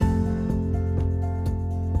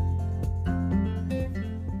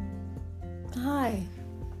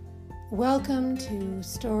Welcome to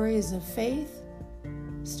Stories of Faith,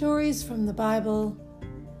 stories from the Bible,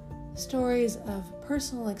 stories of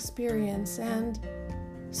personal experience, and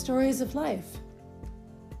stories of life.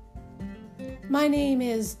 My name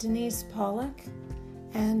is Denise Pollock,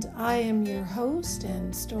 and I am your host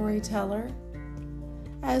and storyteller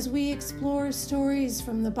as we explore stories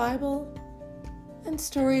from the Bible and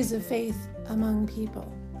stories of faith among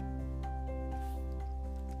people.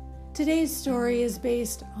 Today's story is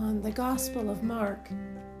based on the Gospel of Mark,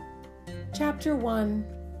 chapter 1,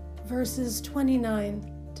 verses 29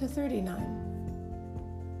 to 39.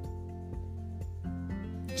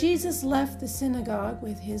 Jesus left the synagogue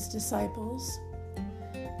with his disciples,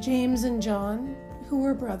 James and John, who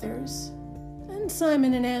were brothers, and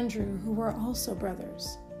Simon and Andrew, who were also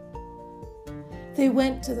brothers. They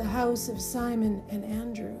went to the house of Simon and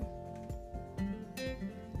Andrew.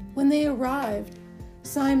 When they arrived,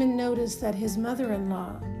 Simon noticed that his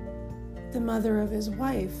mother-in-law, the mother of his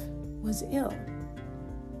wife, was ill.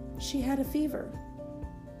 She had a fever.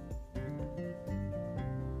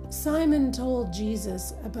 Simon told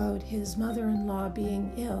Jesus about his mother-in-law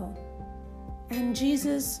being ill, and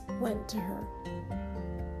Jesus went to her.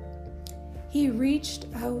 He reached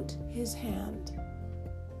out his hand.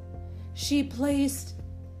 She placed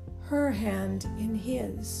her hand in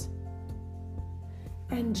his,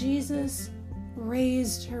 and Jesus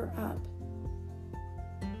raised her up,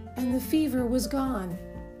 and the fever was gone.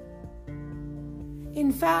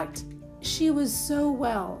 In fact, she was so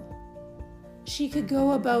well, she could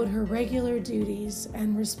go about her regular duties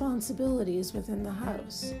and responsibilities within the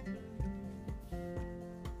house.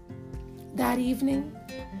 That evening,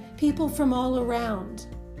 people from all around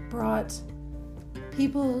brought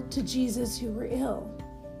people to Jesus who were ill,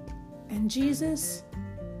 and Jesus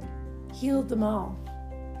healed them all.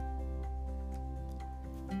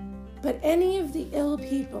 But any of the ill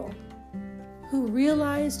people who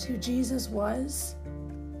realized who Jesus was,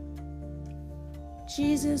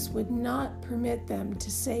 Jesus would not permit them to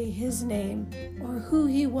say his name or who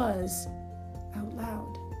he was out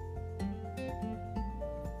loud.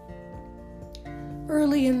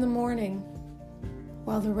 Early in the morning,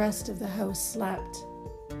 while the rest of the house slept,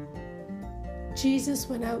 Jesus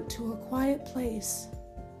went out to a quiet place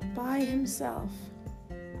by himself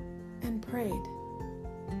and prayed.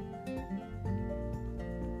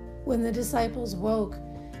 When the disciples woke,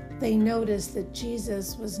 they noticed that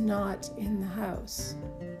Jesus was not in the house,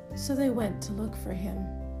 so they went to look for him.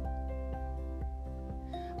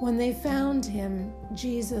 When they found him,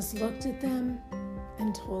 Jesus looked at them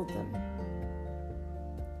and told them,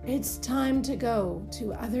 "It's time to go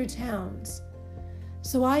to other towns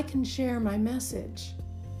so I can share my message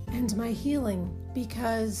and my healing,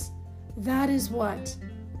 because that is what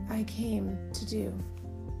I came to do."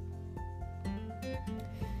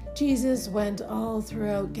 Jesus went all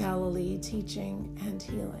throughout Galilee teaching and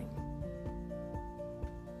healing.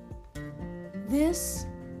 This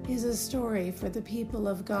is a story for the people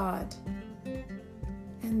of God,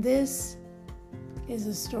 and this is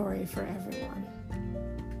a story for everyone.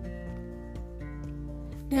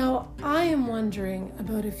 Now, I am wondering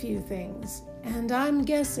about a few things, and I'm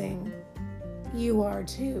guessing you are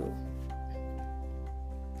too.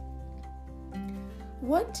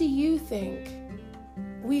 What do you think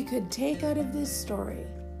we could take out of this story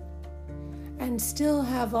and still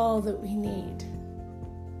have all that we need?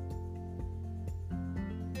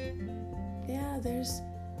 Yeah, there's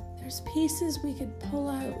pieces we could pull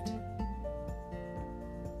out.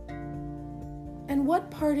 And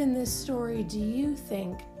what part in this story do you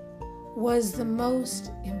think was the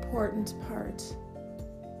most important part?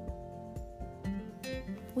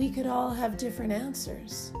 We could all have different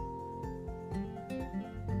answers.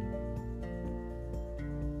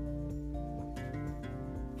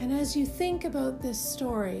 And as you think about this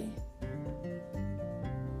story,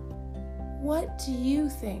 what do you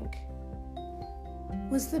think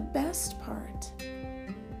was the best part?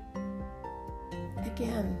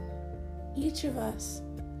 Again, each of us,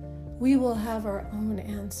 we will have our own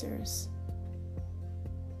answers.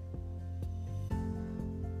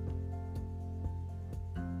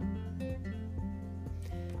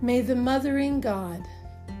 May the mothering God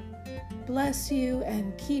bless you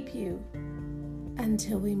and keep you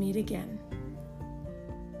until we meet again.